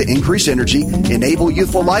LiveO2 to increase energy, enable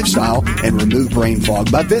youthful lifestyle, and remove brain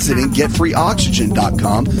fog by visiting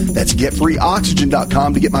getfreeoxygen.com. That's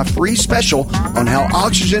getfreeoxygen.com to get my free special on how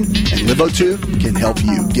oxygen and LiveO2 can help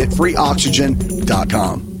you.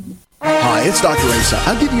 Getfreeoxygen.com. Hi, it's Dr. Asa.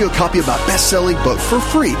 I'm giving you a copy of my best-selling book for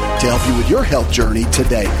free to help you with your health journey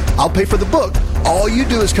today. I'll pay for the book. All you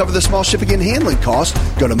do is cover the small shipping and handling costs.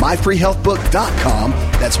 Go to myfreehealthbook.com.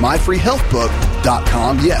 That's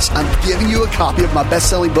myfreehealthbook.com. Yes, I'm giving you a copy of my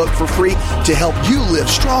best-selling book for free to help you live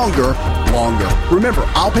stronger, longer. Remember,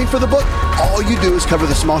 I'll pay for the book. All you do is cover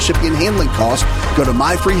the small shipping and handling costs. Go to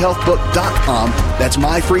myfreehealthbook.com. That's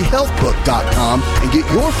myfreehealthbook.com and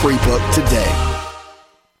get your free book today.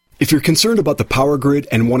 If you're concerned about the power grid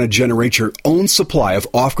and want to generate your own supply of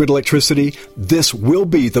off-grid electricity, this will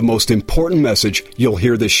be the most important message you'll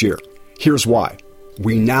hear this year. Here's why.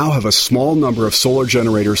 We now have a small number of solar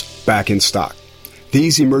generators back in stock.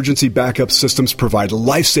 These emergency backup systems provide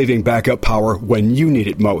life-saving backup power when you need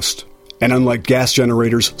it most. And unlike gas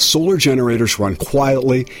generators, solar generators run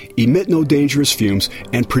quietly, emit no dangerous fumes,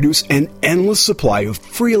 and produce an endless supply of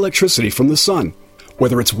free electricity from the sun.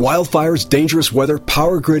 Whether it's wildfires, dangerous weather,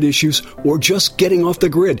 power grid issues, or just getting off the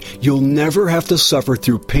grid, you'll never have to suffer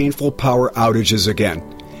through painful power outages again.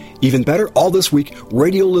 Even better, all this week,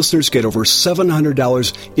 radio listeners get over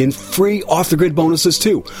 $700 in free off-the-grid bonuses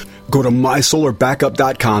too. Go to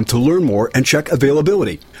mysolarbackup.com to learn more and check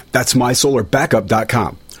availability. That's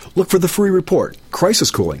mysolarbackup.com. Look for the free report, Crisis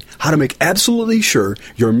Cooling, how to make absolutely sure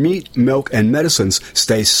your meat, milk, and medicines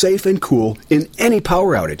stay safe and cool in any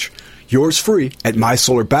power outage. Yours free at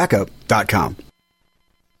mysolarbackup.com.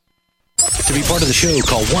 To be part of the show,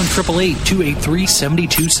 call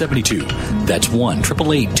 1-888-283-7272. That's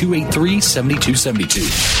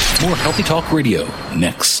 1-888-283-7272. More Healthy Talk Radio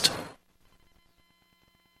next.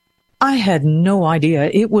 I had no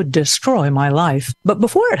idea it would destroy my life. But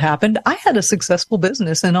before it happened, I had a successful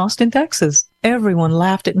business in Austin, Texas. Everyone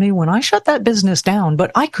laughed at me when I shut that business down,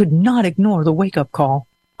 but I could not ignore the wake-up call.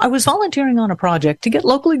 I was volunteering on a project to get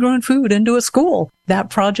locally grown food into a school. That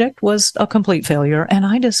project was a complete failure, and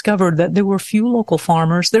I discovered that there were few local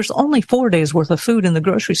farmers. There's only 4 days worth of food in the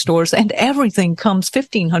grocery stores, and everything comes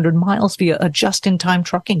 1,500 miles via a just-in-time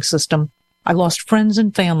trucking system. I lost friends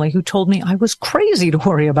and family who told me I was crazy to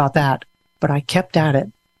worry about that, but I kept at it.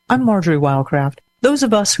 I'm Marjorie Wildcraft. Those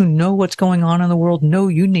of us who know what's going on in the world know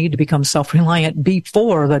you need to become self-reliant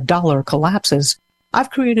before the dollar collapses. I've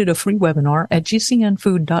created a free webinar at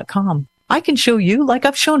gcnfood.com. I can show you, like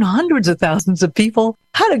I've shown hundreds of thousands of people,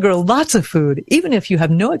 how to grow lots of food, even if you have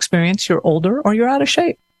no experience, you're older, or you're out of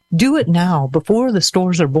shape. Do it now before the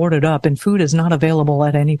stores are boarded up and food is not available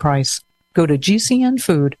at any price. Go to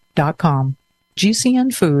gcnfood.com.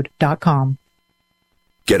 gcnfood.com.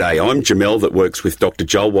 G'day, I'm Jamel that works with Dr.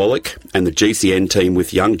 Joel Wallach and the GCN team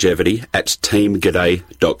with Longevity at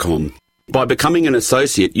teamg'day.com. By becoming an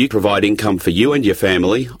associate, you provide income for you and your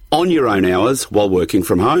family on your own hours while working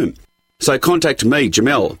from home. So contact me,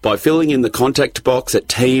 Jamel, by filling in the contact box at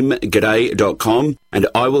teamg'day.com, and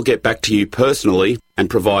I will get back to you personally and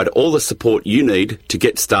provide all the support you need to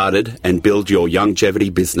get started and build your longevity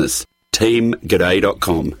business.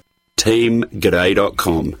 teamg'day.com.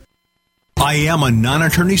 teamg'day.com. I am a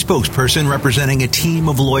non-attorney spokesperson representing a team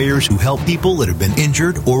of lawyers who help people that have been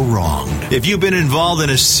injured or wronged. If you've been involved in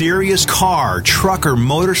a serious car, truck, or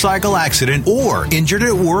motorcycle accident or injured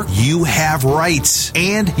at work, you have rights,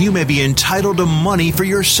 and you may be entitled to money for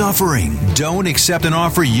your suffering. Don't accept an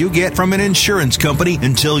offer you get from an insurance company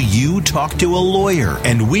until you talk to a lawyer.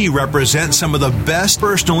 And we represent some of the best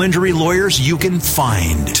personal injury lawyers you can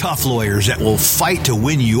find. Tough lawyers that will fight to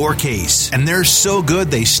win your case. And they're so good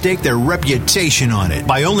they stake their reputation on it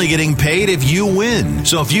by only getting paid if you win.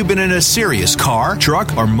 So if you've been in a serious car,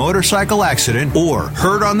 truck, or motorcycle accident or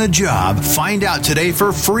hurt on the job, find out today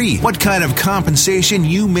for free what kind of compensation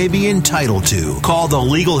you may be entitled to. Call the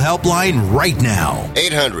legal helpline right now.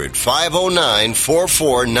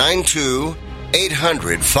 800-509-4492.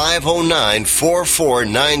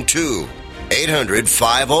 800-509-4492.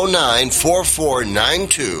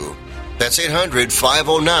 800-509-4492. That's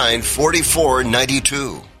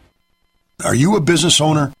 800-509-4492. Are you a business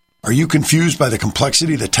owner? Are you confused by the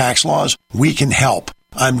complexity of the tax laws? We can help.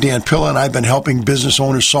 I'm Dan Pilla, and I've been helping business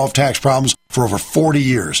owners solve tax problems for over 40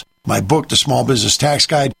 years. My book, The Small Business Tax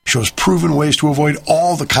Guide, shows proven ways to avoid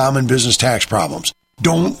all the common business tax problems.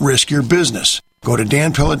 Don't risk your business. Go to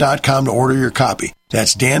danpilla.com to order your copy.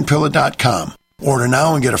 That's danpilla.com. Order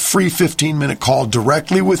now and get a free 15-minute call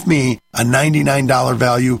directly with me, a $99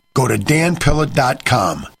 value. Go to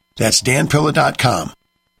danpilla.com. That's danpilla.com.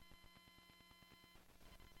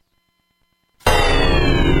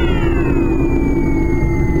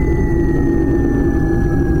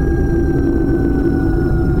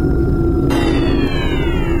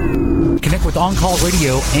 Connect with On Call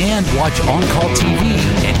Radio and watch On Call TV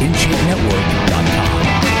at InShapeNetwork.com.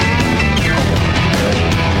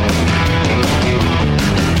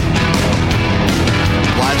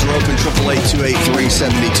 Lines are open,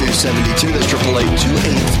 888-283-7272. That's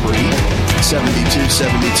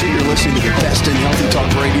 888-283-7272. You're listening to the best in Healthy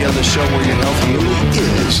Talk Radio, the show where your health really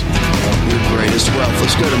is your greatest wealth.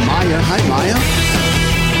 Let's go to Maya. Hi, Maya.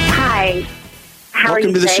 Hi. How are you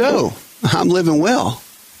Welcome to the today? show. I'm living well.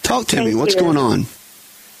 Talk to me. What's going on?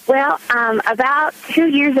 Well, about 2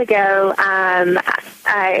 years ago,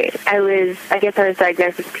 I guess I was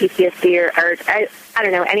diagnosed with PTSD or I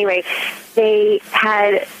don't know. Anyway, they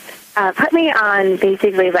had put me on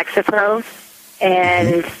basically Lexapro,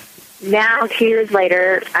 and now 2 years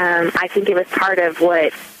later, I think it was part of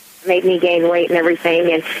what made me gain weight and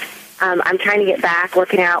everything. And I'm trying to get back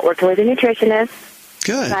working with a nutritionist.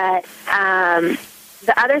 Good. But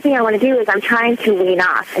the other thing I want to do is I'm trying to wean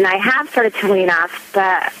off, and I have started to wean off,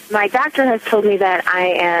 but my doctor has told me that I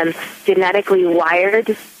am genetically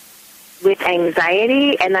wired with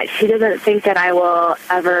anxiety and that she doesn't think that I will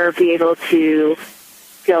ever be able to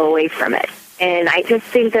go away from it. And I just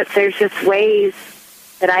think that there's just ways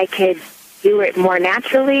that I could do it more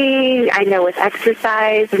naturally, I know, with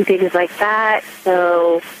exercise and things like that.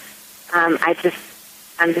 So I'm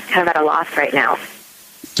just kind of at a loss right now.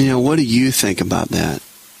 What do you think about that?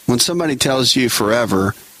 When somebody tells you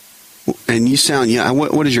forever, and you sound young,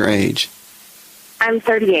 what is your age? I'm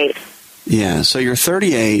 38. Yeah, so you're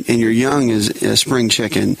 38 and you're young as a spring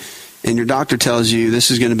chicken, and your doctor tells you this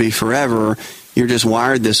is going to be forever. You're just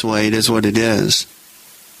wired this way. It is what it is.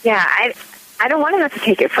 Yeah, I don't want to have to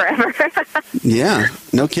take it forever. Yeah,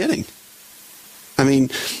 no kidding. I mean,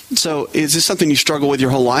 so is this something you struggle with your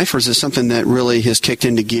whole life, or is this something that really has kicked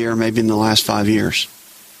into gear maybe in the last 5 years?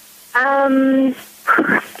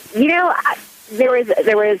 There was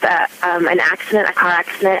an accident, a car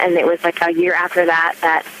accident, and it was like a year after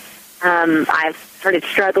that I started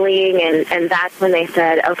struggling, and that's when they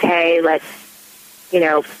said, okay, let's,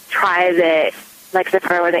 try the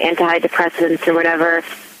Lexapro or the antidepressants or whatever.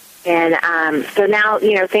 And so now,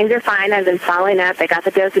 things are fine. I've been following up. I got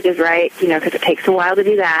the dosages right, because it takes a while to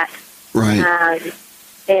do that. Right.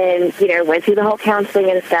 And, went through the whole counseling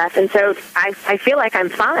and stuff. And so I feel like I'm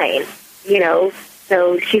fine,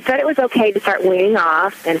 So she said it was okay to start weaning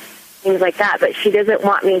off and things like that, but she doesn't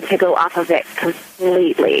want me to go off of it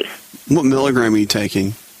completely. What milligram are you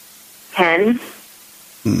taking? 10.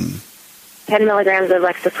 10 milligrams of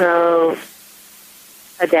Lexapro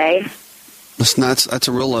a day. That's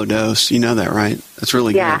a real low dose. You know that, right? That's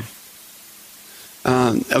really good.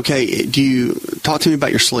 Okay, do you talk to me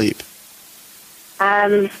about your sleep?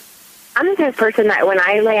 I'm the kind of person that when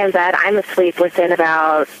I lay in bed, I'm asleep within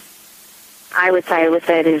about, I would say,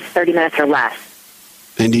 within 30 minutes or less.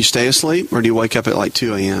 And do you stay asleep, or do you wake up at like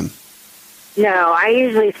 2 a.m.? No, I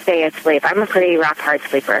usually stay asleep. I'm a pretty rock-hard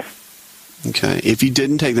sleeper. Okay. If you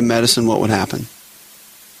didn't take the medicine, what would happen?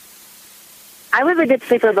 I was a good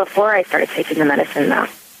sleeper before I started taking the medicine, though.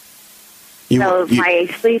 My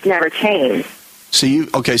sleep never changed. So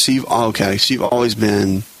you've always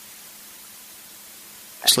been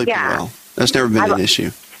sleeping well. That's never been an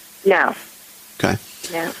issue. No. Okay.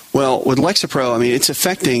 No. Well, with Lexapro, I mean, it's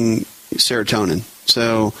affecting serotonin.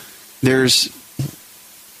 So there's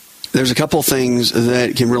a couple of things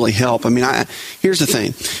that can really help. I mean, here's the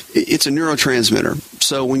thing. It's a neurotransmitter.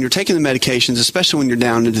 So when you're taking the medications, especially when you're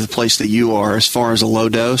down into the place that you are as far as a low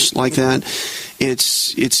dose like that,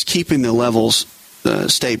 it's keeping the levels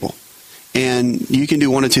stable. And you can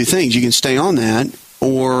do one of two things. You can stay on that,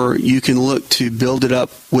 or you can look to build it up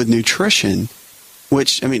with nutrition,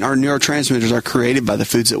 which, I mean, our neurotransmitters are created by the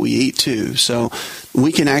foods that we eat, too. So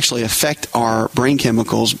we can actually affect our brain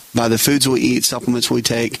chemicals by the foods we eat, supplements we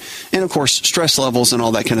take, and, of course, stress levels and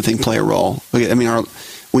all that kind of thing play a role. I mean,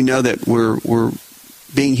 we know that we're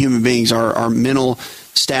being human beings, our mental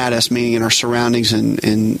status, meaning in our surroundings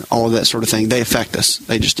and all of that sort of thing, they affect us.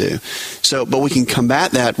 They just do. So, but we can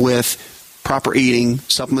combat that with proper eating,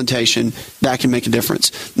 supplementation. That can make a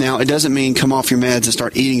difference. Now, it doesn't mean come off your meds and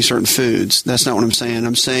start eating certain foods. That's not what I'm saying.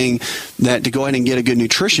 I'm saying that to go ahead and get a good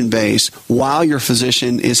nutrition base while your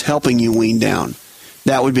physician is helping you wean down.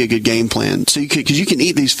 That would be a good game plan. So, because you can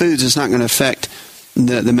eat these foods, it's not going to affect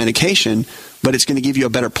the medication, but it's going to give you a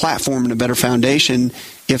better platform and a better foundation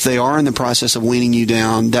if they are in the process of weaning you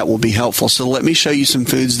down. That will be helpful. So let me show you some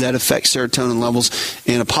foods that affect serotonin levels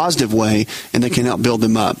in a positive way, and that can help build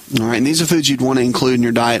them up. All right, and these are foods you'd want to include in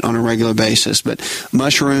your diet on a regular basis. But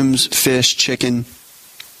mushrooms, fish, chicken,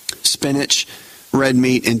 spinach, red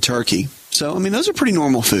meat, and turkey. So, I mean, those are pretty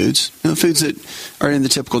normal foods, foods that are in the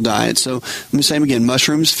typical diet. So, let me say them again,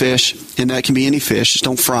 mushrooms, fish, and that can be any fish. Just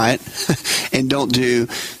don't fry it. And don't do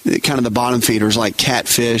kind of the bottom feeders like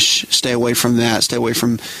catfish. Stay away from that. Stay away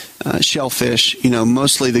from shellfish.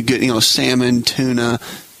 Mostly the good, salmon, tuna,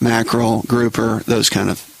 mackerel, grouper, those kind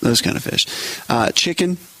of fish.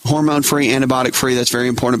 Chicken, hormone-free, antibiotic-free. That's very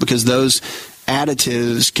important because those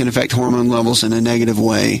additives can affect hormone levels in a negative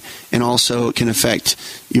way, and also it can affect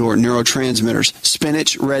your neurotransmitters.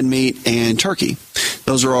 Spinach, red meat, and turkey.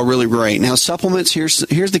 Those are all really great. Now, supplements, here's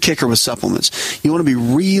the kicker with supplements. You want to be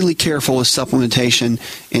really careful with supplementation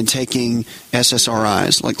and taking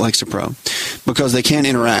SSRIs like Lexapro because they can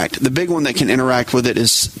interact. The big one that can interact with it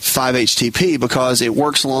is 5-HTP because it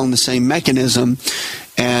works along the same mechanism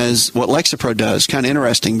as what Lexapro does. Kind of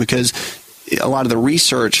interesting because a lot of the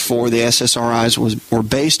research for the SSRIs were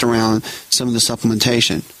based around some of the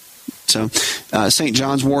supplementation. So St.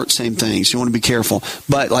 John's wort, same things. You want to be careful.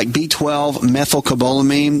 But like B12,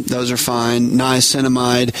 methylcobalamin, those are fine.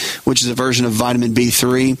 Niacinamide, which is a version of vitamin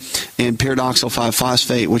B3, and pyridoxal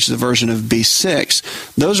 5-phosphate, which is a version of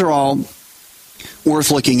B6. Those are all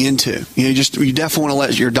worth looking into. You definitely want to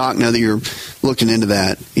let your doc know that you're looking into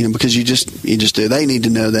that, because you just do. They need to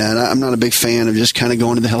know that. I'm not a big fan of just kind of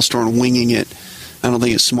going to the health store and winging it. I don't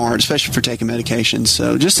think it's smart, especially for taking medications.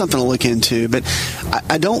 So just something to look into. But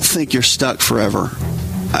I don't think you're stuck forever.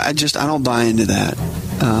 I don't buy into that.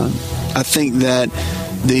 I think that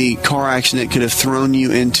the car accident could have thrown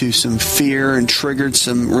you into some fear and triggered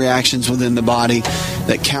some reactions within the body.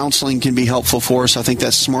 That counseling can be helpful for us. I think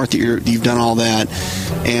that's smart that you've done all that.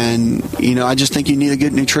 And, I just think you need a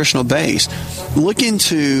good nutritional base. Look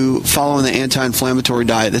into following the anti-inflammatory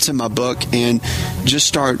diet. That's in my book. And just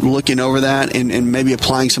start looking over that and maybe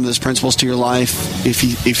applying some of those principles to your life if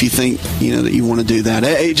you think, that you want to do that.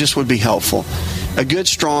 It just would be helpful. A good,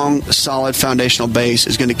 strong, solid foundational base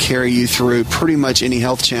is going to carry you through pretty much any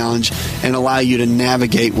health challenge and allow you to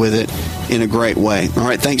navigate with it in a great way. All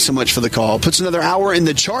right, thanks so much for the call. Puts another hour in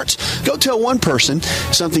the charts. Go tell one person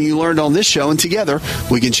something you learned on this show, and together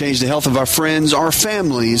we can change the health of our friends, our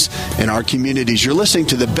families, and our communities. You're listening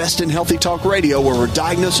to the best in Healthy Talk Radio, where we're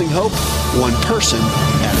diagnosing hope one person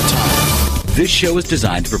at a time. This show is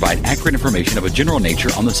designed to provide accurate information of a general nature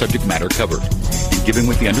on the subject matter covered, and given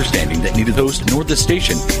with the understanding that neither the host nor the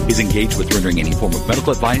station is engaged with rendering any form of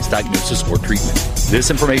medical advice, diagnosis, or treatment.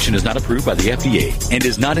 This information is not approved by the FDA and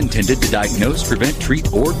is not intended to diagnose, prevent,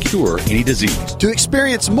 treat, or cure any disease. To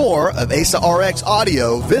experience more of ASA RX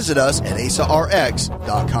audio, visit us at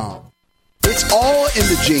asarx.com. It's all in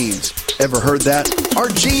the genes. Ever heard that? Our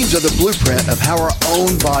genes are the blueprint of how our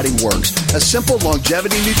own body works. A simple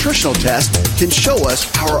longevity nutritional test can show us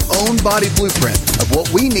our own body blueprint of what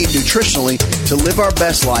we need nutritionally to live our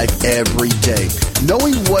best life every day.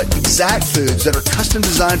 Knowing what exact foods that are custom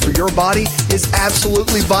designed for your body is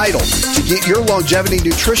absolutely vital. To get your longevity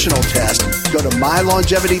nutritional test, go to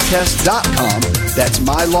mylongevitytest.com. That's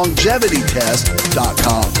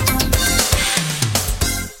mylongevitytest.com.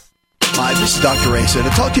 Hi, this is Dr. Asa to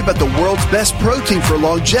talk to you about the world's best protein for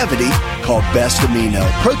longevity called Best Amino.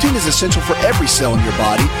 Protein is essential for every cell in your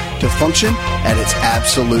body to function at its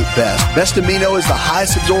absolute best. Best Amino is the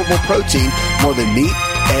highest absorbable protein, more than meat,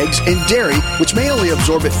 eggs, and dairy, which may only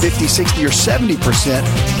absorb at 50, 60, or 70%.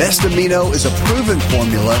 Best Amino is a proven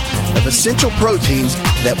formula of essential proteins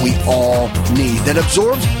that we all need that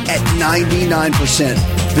absorbs at 99%.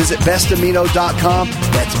 Visit bestamino.com.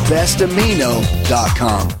 That's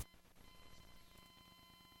bestamino.com.